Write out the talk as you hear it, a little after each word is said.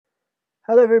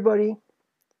Hello, everybody.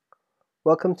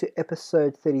 Welcome to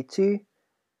episode 32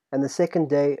 and the second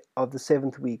day of the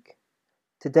seventh week.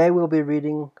 Today we'll be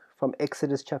reading from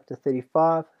Exodus chapter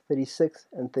 35, 36,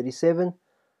 and 37,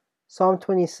 Psalm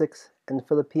 26, and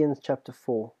Philippians chapter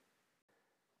 4.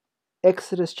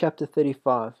 Exodus chapter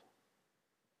 35.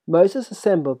 Moses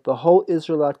assembled the whole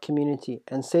Israelite community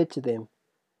and said to them,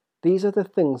 "These are the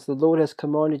things the Lord has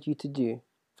commanded you to do.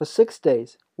 For 6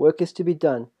 days work is to be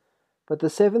done, but the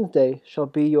seventh day shall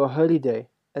be your holy day,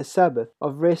 a Sabbath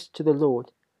of rest to the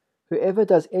Lord. Whoever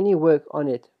does any work on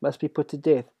it must be put to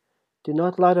death. Do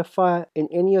not light a fire in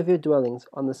any of your dwellings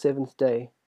on the seventh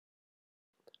day."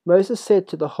 Moses said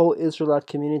to the whole Israelite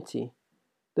community,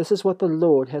 "This is what the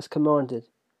Lord has commanded.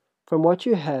 From what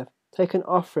you have, take an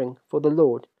offering for the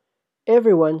Lord.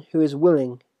 Everyone who is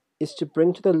willing is to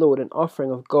bring to the Lord an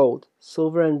offering of gold,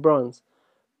 silver, and bronze,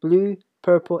 blue,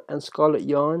 purple, and scarlet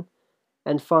yarn,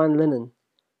 and fine linen,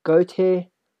 goat hair,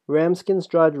 ram skins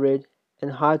dried red,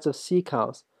 and hides of sea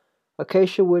cows,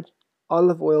 acacia wood,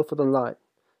 olive oil for the light,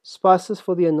 spices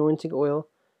for the anointing oil,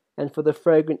 and for the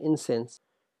fragrant incense,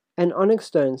 and onyx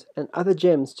stones and other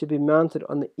gems to be mounted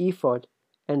on the ephod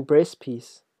and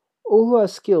breastpiece. All who are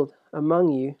skilled among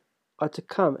you are to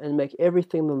come and make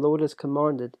everything the Lord has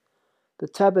commanded: the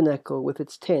tabernacle with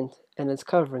its tent and its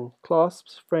covering,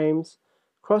 clasps, frames,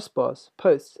 crossbars,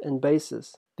 posts, and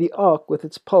bases, the ark with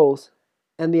its poles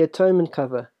and the atonement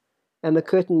cover, and the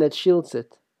curtain that shields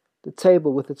it, the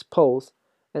table with its poles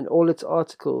and all its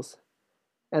articles,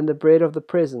 and the bread of the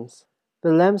presence, the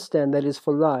lampstand that is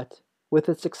for light, with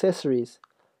its accessories,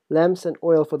 lamps and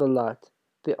oil for the light,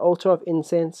 the altar of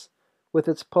incense with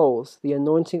its poles, the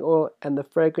anointing oil and the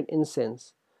fragrant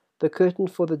incense, the curtain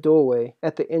for the doorway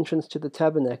at the entrance to the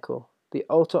tabernacle, the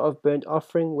altar of burnt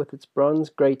offering with its bronze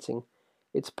grating,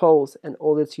 its poles and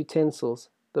all its utensils,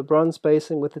 the bronze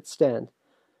basin with its stand,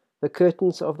 the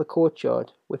curtains of the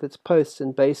courtyard with its posts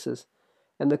and bases,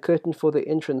 and the curtain for the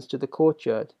entrance to the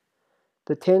courtyard,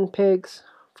 the 10 pegs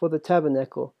for the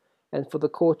tabernacle and for the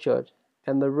courtyard,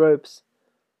 and the ropes,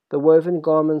 the woven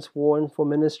garments worn for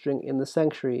ministering in the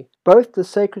sanctuary, both the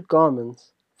sacred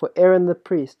garments for Aaron the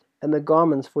priest and the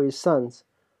garments for his sons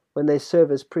when they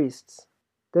serve as priests.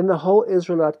 Then the whole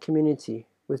Israelite community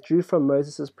withdrew from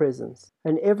Moses' presence,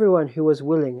 and everyone who was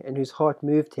willing and whose heart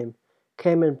moved him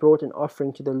came and brought an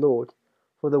offering to the Lord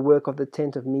for the work of the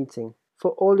tent of meeting,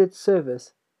 for all its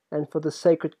service, and for the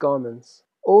sacred garments.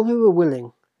 All who were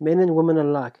willing, men and women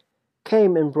alike,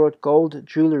 came and brought gold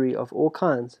jewelry of all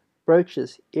kinds,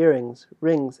 brooches, earrings,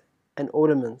 rings, and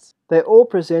ornaments. They all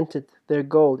presented their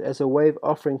gold as a wave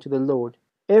offering to the Lord.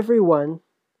 Every one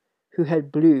who had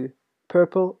blue,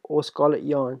 purple, or scarlet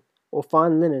yarn, or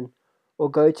fine linen, or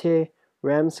goat hair,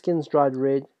 ram skins dried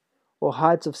red, or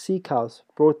hides of sea cows,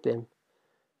 brought them.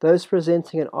 Those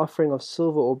presenting an offering of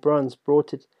silver or bronze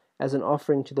brought it as an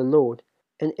offering to the Lord,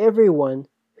 and every one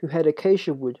who had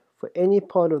acacia wood for any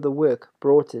part of the work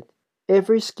brought it.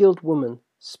 Every skilled woman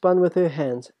spun with her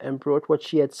hands and brought what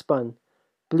she had spun,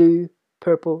 blue,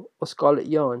 purple, or scarlet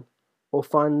yarn, or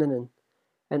fine linen,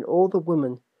 and all the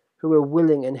women who were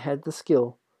willing and had the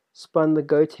skill spun the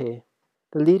goat hair.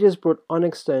 The leaders brought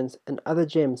onyx stones and other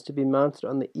gems to be mounted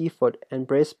on the ephod and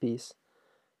breastpiece.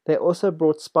 They also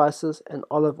brought spices and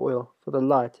olive oil for the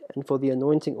light and for the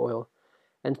anointing oil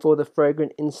and for the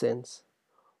fragrant incense.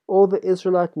 All the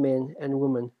Israelite men and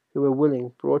women who were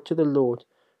willing brought to the Lord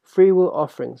freewill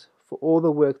offerings for all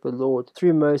the work the Lord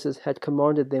through Moses had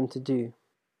commanded them to do.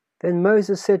 Then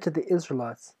Moses said to the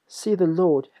Israelites, "See, the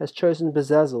Lord has chosen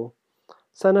Bezalel,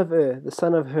 son of Ur, the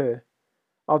son of Hur,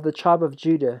 of the tribe of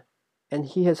Judah, and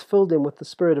he has filled him with the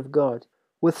Spirit of God,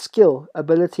 with skill,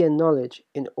 ability, and knowledge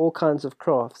in all kinds of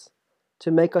crafts, to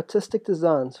make artistic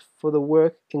designs for the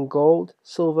work in gold,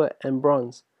 silver, and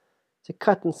bronze, to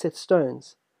cut and set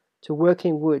stones, to work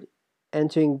in wood, and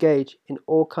to engage in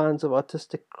all kinds of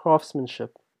artistic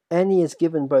craftsmanship. And he has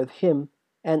given both him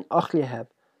and Ahliab,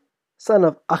 son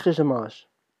of Achisamach,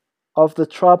 of the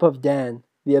tribe of Dan,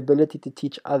 the ability to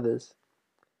teach others.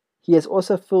 He has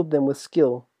also filled them with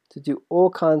skill to do all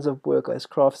kinds of work as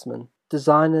craftsmen,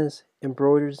 designers,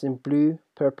 embroiderers in blue,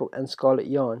 purple, and scarlet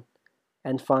yarn,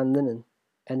 and fine linen,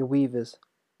 and weavers,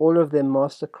 all of them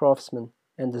master craftsmen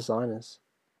and designers."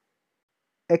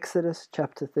 Exodus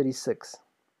chapter 36.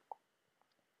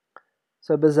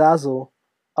 So Bezalel,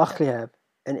 Ahliab,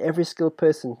 and every skilled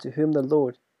person to whom the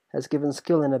Lord has given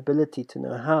skill and ability to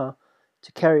know how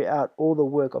to carry out all the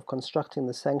work of constructing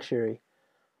the sanctuary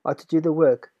are to do the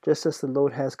work just as the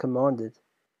Lord has commanded.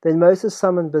 Then Moses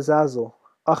summoned Bezalel,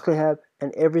 Ahliab,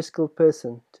 and every skilled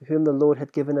person to whom the Lord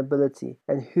had given ability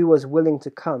and who was willing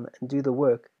to come and do the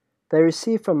work. They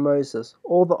received from Moses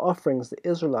all the offerings the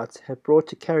Israelites had brought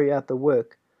to carry out the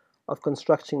work of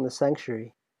constructing the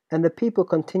sanctuary. And the people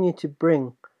continued to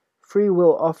bring free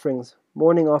will offerings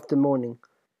morning after morning.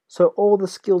 So all the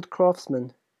skilled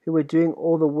craftsmen who were doing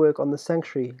all the work on the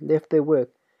sanctuary left their work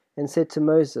and said to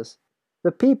Moses,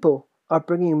 "The people are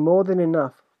bringing more than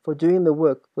enough for doing the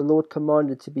work the Lord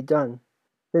commanded to be done."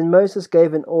 Then Moses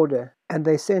gave an order, and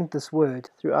they sent this word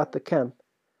throughout the camp: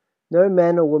 "No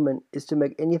man or woman is to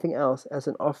make anything else as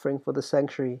an offering for the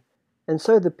sanctuary." And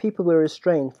so the people were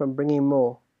restrained from bringing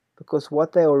more, because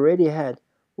what they already had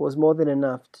was more than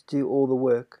enough to do all the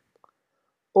work.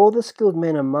 All the skilled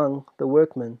men among the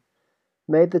workmen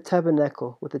made the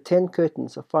tabernacle with the 10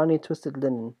 curtains of finely twisted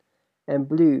linen, and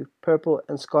blue, purple,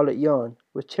 and scarlet yarn,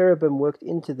 with cherubim worked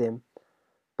into them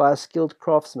by a skilled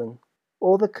craftsman.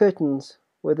 All the curtains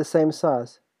were the same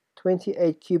size,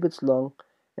 28 cubits long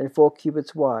and 4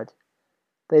 cubits wide.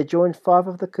 They joined 5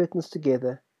 of the curtains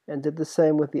together and did the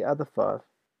same with the other 5.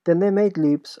 Then they made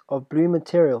loops of blue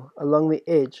material along the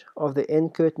edge of the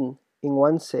end curtain in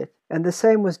one set, and the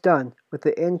same was done with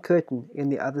the end curtain in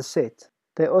the other set.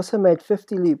 They also made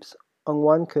 50 loops on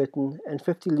one curtain and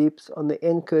 50 loops on the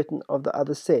end curtain of the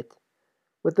other set,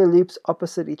 with the loops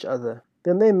opposite each other.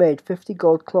 Then they made 50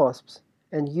 gold clasps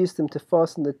and used them to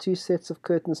fasten the 2 sets of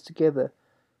curtains together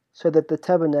so that the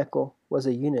tabernacle was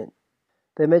a unit.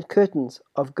 They made curtains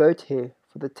of goat hair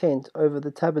for the tent over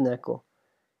the tabernacle,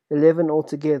 11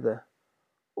 altogether.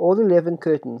 All 11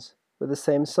 curtains were the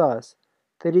same size,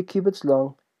 30 cubits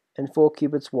long and 4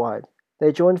 cubits wide.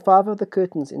 They joined 5 of the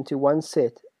curtains into one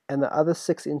set and the other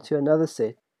 6 into another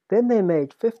set. Then they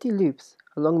made 50 loops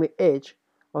along the edge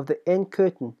of the end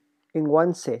curtain in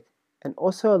one set, and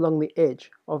also along the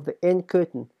edge of the end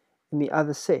curtain in the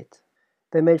other set.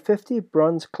 They made 50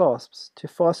 bronze clasps to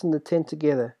fasten the tent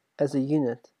together as a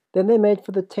unit. Then they made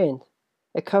for the tent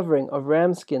a covering of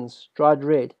ram skins dried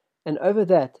red, and over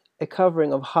that a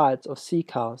covering of hides of sea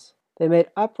cows. They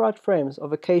made upright frames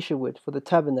of acacia wood for the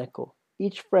tabernacle.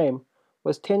 Each frame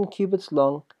was 10 cubits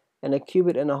long and a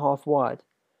cubit and a half wide,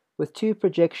 with 2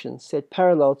 projections set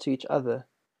parallel to each other.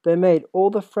 They made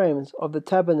all the frames of the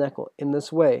tabernacle in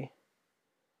this way.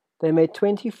 They made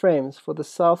 20 frames for the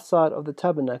south side of the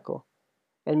tabernacle,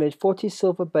 and made 40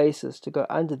 silver bases to go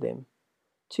under them,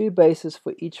 2 bases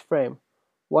for each frame,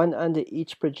 1 under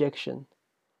each projection.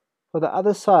 For the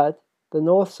other side, the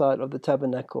north side of the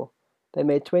tabernacle, they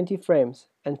made 20 frames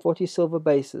and 40 silver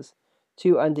bases,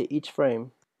 2 under each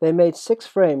frame. They made 6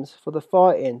 frames for the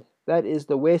far end, that is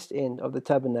the west end of the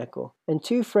tabernacle, and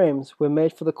 2 frames were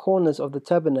made for the corners of the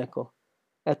tabernacle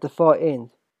at the far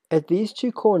end. At these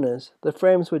 2 corners the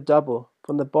frames were double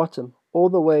from the bottom all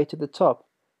the way to the top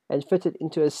and fitted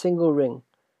into a single ring.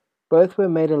 Both were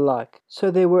made alike,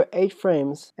 so there were 8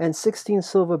 frames and 16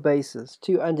 silver bases,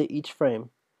 2 under each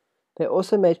frame. They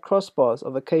also made crossbars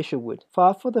of acacia wood,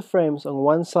 5 for the frames on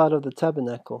one side of the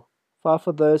tabernacle, 5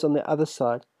 for those on the other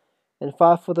side, and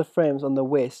 5 for the frames on the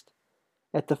west,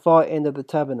 at the far end of the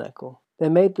tabernacle. They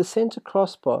made the center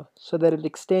crossbar so that it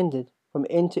extended from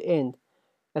end to end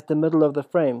at the middle of the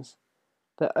frames.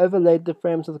 They overlaid the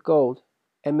frames with gold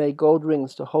and made gold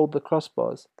rings to hold the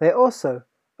crossbars. They also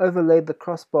overlaid the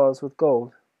crossbars with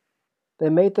gold. They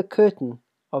made the curtain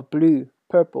of blue,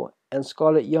 purple, and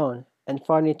scarlet yarn and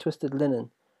finely twisted linen,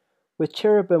 with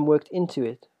cherubim worked into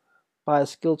it by a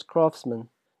skilled craftsman.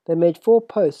 They made 4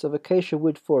 posts of acacia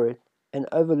wood for it and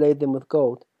overlaid them with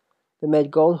gold. They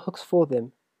made gold hooks for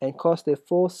them and cast their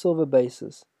 4 silver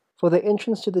bases. For the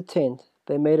entrance to the tent,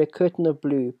 they made a curtain of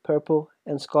blue, purple,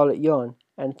 and scarlet yarn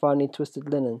and finely twisted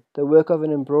linen, the work of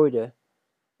an embroider,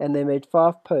 and they made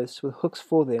 5 posts with hooks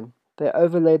for them. They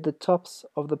overlaid the tops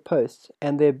of the posts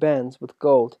and their bands with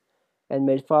gold, and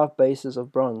made 5 bases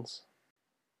of bronze.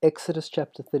 Exodus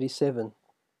chapter 37.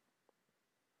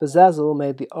 Bezalel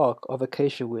made the ark of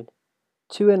acacia wood,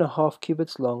 2.5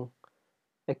 cubits long,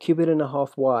 a cubit and a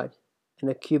half wide, and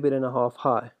a cubit and a half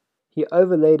high. He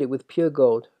overlaid it with pure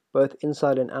gold, both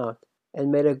inside and out,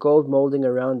 and made a gold molding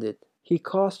around it. He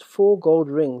cast 4 gold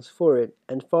rings for it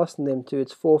and fastened them to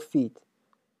its 4 feet,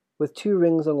 with 2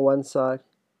 rings on one side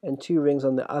and 2 rings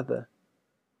on the other.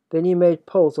 Then he made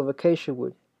poles of acacia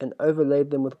wood and overlaid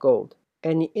them with gold.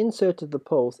 And he inserted the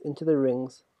poles into the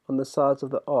rings on the sides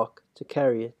of the ark to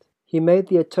carry it. He made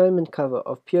the atonement cover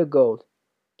of pure gold,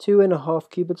 2.5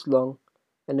 cubits long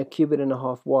and a cubit and a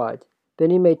half wide.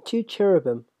 Then he made 2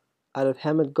 cherubim out of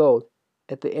hammered gold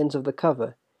at the ends of the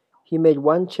cover. He made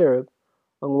 1 cherub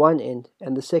on one end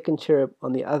and the second cherub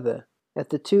on the other. At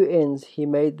the 2 ends he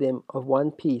made them of one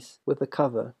piece with the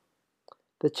cover.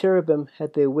 The cherubim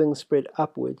had their wings spread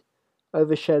upward,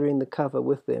 overshadowing the cover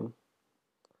with them.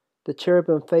 The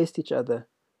cherubim faced each other,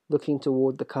 looking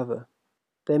toward the cover.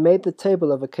 They made the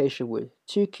table of acacia wood,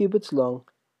 2 cubits long,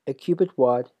 a cubit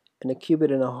wide, and a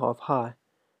cubit and a half high.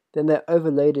 Then they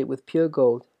overlaid it with pure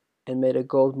gold, and made a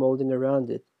gold molding around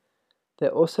it. They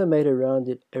also made around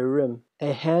it a rim,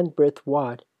 a handbreadth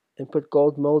wide, and put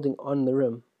gold molding on the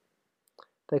rim.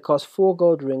 They cast 4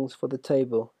 gold rings for the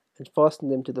table, and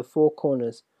fastened them to the 4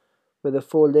 corners, where the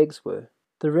 4 legs were.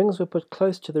 The rings were put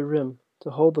close to the rim to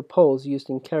hold the poles used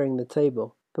in carrying the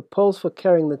table. The poles for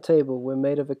carrying the table were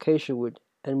made of acacia wood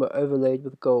and were overlaid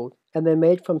with gold. And they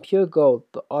made from pure gold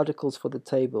the articles for the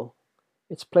table,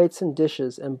 its plates and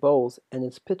dishes and bowls, and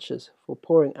its pitchers for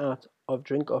pouring out of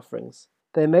drink offerings.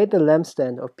 They made the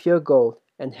lampstand of pure gold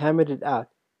and hammered it out,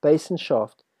 base and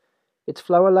shaft. Its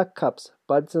flower-like cups,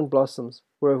 buds and blossoms,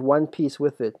 were of one piece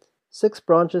with it. 6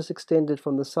 branches extended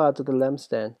from the sides of the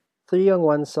lampstand, 3 on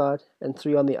one side and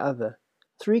 3 on the other.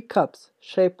 3 cups,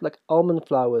 shaped like almond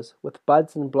flowers, with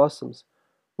buds and blossoms,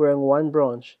 were on one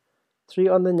branch, 3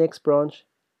 on the next branch,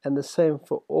 and the same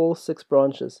for all 6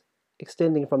 branches,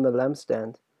 extending from the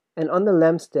lampstand. And on the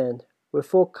lampstand were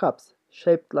 4 cups,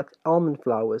 shaped like almond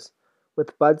flowers,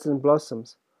 with buds and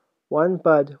blossoms. 1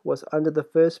 bud was under the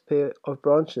first pair of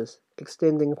branches,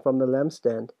 extending from the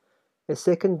lampstand, a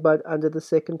 2nd bud under the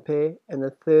 2nd pair, and a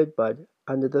 3rd bud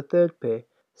under the 3rd pair,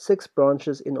 6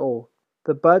 branches in all.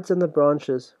 The buds and the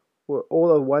branches were all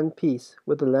of one piece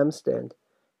with the lampstand,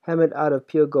 hammered out of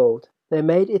pure gold. They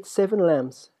made its 7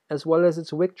 lamps, as well as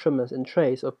its wick trimmers and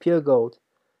trays of pure gold.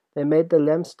 They made the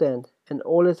lampstand and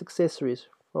all its accessories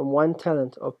from 1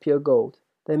 talent of pure gold.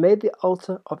 They made the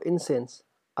altar of incense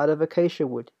out of acacia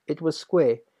wood. It was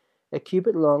square, a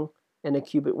cubit long and a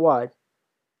cubit wide,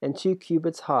 and 2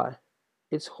 cubits high,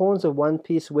 its horns of one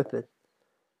piece with it.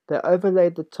 They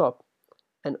overlaid the top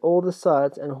and all the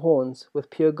sides and horns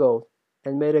with pure gold,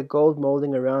 and made a gold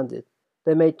molding around it.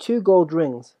 They made 2 gold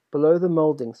rings below the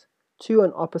moldings, 2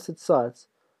 on opposite sides,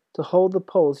 to hold the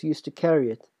poles used to carry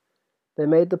it. They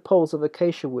made the poles of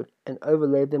acacia wood and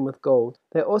overlaid them with gold.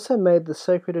 They also made the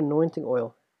sacred anointing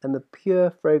oil and the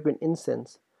pure fragrant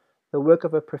incense, the work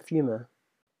of a perfumer.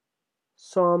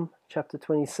 Psalm chapter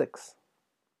 26.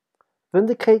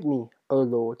 Vindicate me, O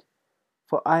Lord,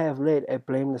 for I have led a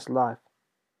blameless life.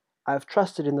 I have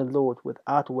trusted in the Lord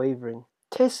without wavering.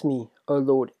 Test me, O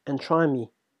Lord, and try me.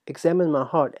 Examine my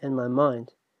heart and my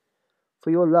mind.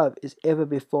 For your love is ever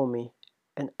before me,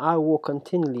 and I walk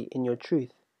continually in your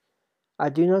truth. I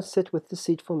do not sit with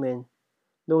deceitful men,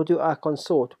 nor do I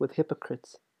consort with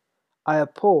hypocrites. I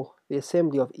abhor the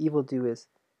assembly of evildoers,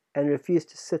 and refuse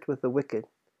to sit with the wicked.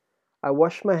 I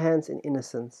wash my hands in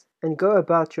innocence, and go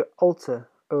about your altar,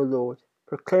 O Lord,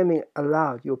 proclaiming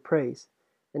aloud your praise,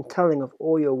 and telling of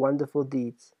all your wonderful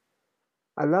deeds.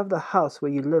 I love the house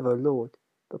where you live, O Lord,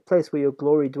 the place where your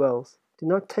glory dwells. Do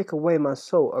not take away my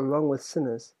soul along with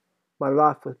sinners, my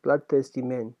life with bloodthirsty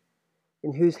men,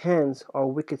 in whose hands are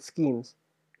wicked schemes,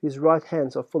 whose right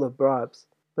hands are full of bribes.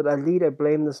 But I lead a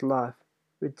blameless life.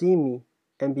 Redeem me,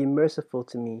 and be merciful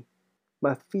to me.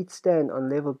 My feet stand on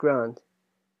level ground.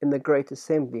 In the great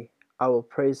assembly I will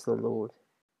praise the Lord.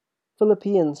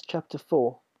 Philippians chapter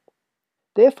 4.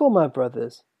 Therefore, my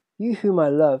brothers, you whom I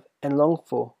love and long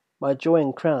for, my joy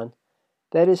and crown,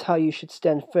 that is how you should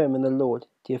stand firm in the Lord,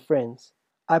 dear friends.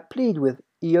 I plead with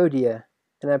Euodia,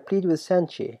 and I plead with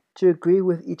Sanche, to agree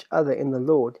with each other in the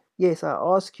Lord. Yes, I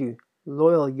ask you,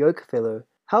 loyal yokefellow,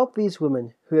 help these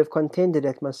women who have contended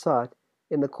at my side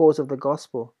in the cause of the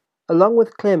gospel, along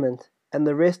with Clement and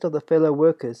the rest of the fellow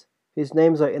workers, whose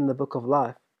names are in the book of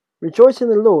life. Rejoice in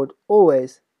the Lord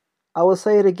always. I will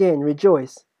say it again,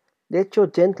 rejoice. Let your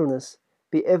gentleness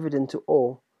be evident to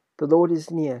all. The Lord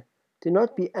is near. Do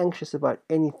not be anxious about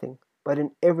anything, but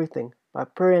in everything, by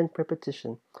prayer and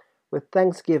petition, with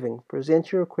thanksgiving,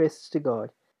 present your requests to God,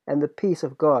 and the peace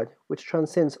of God, which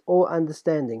transcends all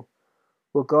understanding,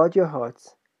 will guard your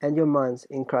hearts and your minds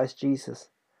in Christ Jesus.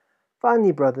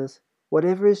 Finally, brothers,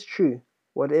 whatever is true,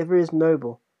 whatever is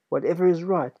noble, whatever is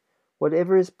right,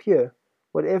 whatever is pure,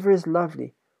 whatever is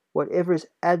lovely, whatever is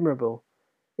admirable,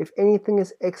 if anything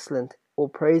is excellent or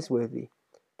praiseworthy,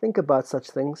 think about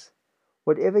such things.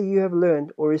 Whatever you have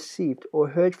learned or received or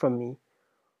heard from me,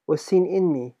 or seen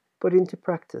in me, put into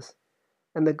practice,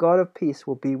 and the God of peace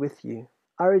will be with you.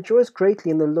 I rejoice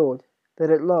greatly in the Lord that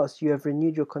at last you have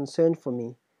renewed your concern for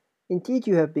me. Indeed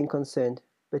you have been concerned,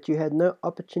 but you had no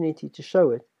opportunity to show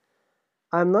it.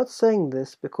 I am not saying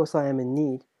this because I am in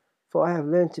need, for I have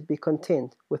learned to be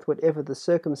content with whatever the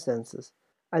circumstances.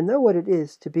 I know what it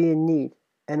is to be in need,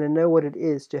 and I know what it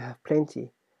is to have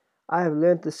plenty. I have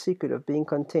learned the secret of being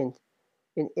content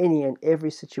in any and every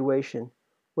situation,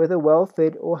 whether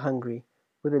well-fed or hungry,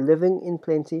 whether living in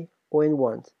plenty or in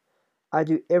want. I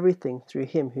do everything through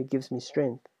him who gives me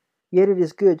strength. Yet it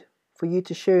is good for you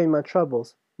to share in my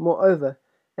troubles. Moreover,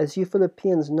 as you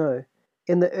Philippians know,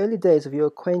 in the early days of your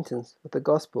acquaintance with the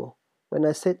gospel, when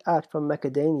I set out from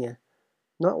Macedonia,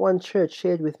 not one church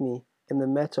shared with me in the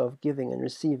matter of giving and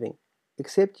receiving,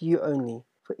 except you only.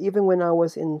 For even when I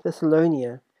was in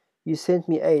Thessalonica, you sent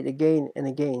me aid again and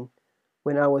again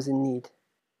when I was in need.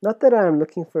 Not that I am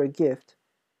looking for a gift,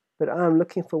 but I am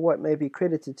looking for what may be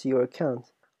credited to your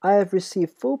account. I have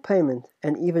received full payment,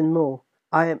 and even more.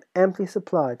 I am amply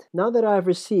supplied. Now that I have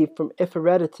received from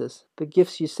Epaphroditus the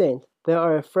gifts you sent, they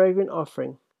are a fragrant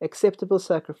offering, acceptable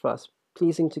sacrifice,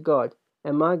 pleasing to God,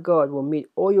 and my God will meet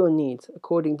all your needs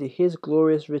according to his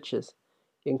glorious riches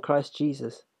in Christ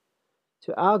Jesus.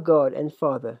 To our God and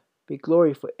Father be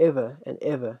glory forever and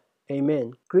ever.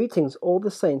 Amen. Greetings, all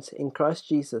the saints in Christ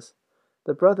Jesus.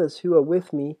 The brothers who are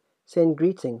with me send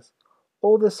greetings.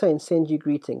 All the saints send you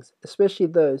greetings, especially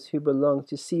those who belong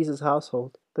to Caesar's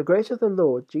household. The grace of the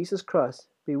Lord Jesus Christ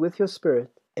be with your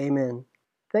spirit. Amen.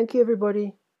 Thank you,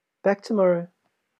 everybody. Back tomorrow.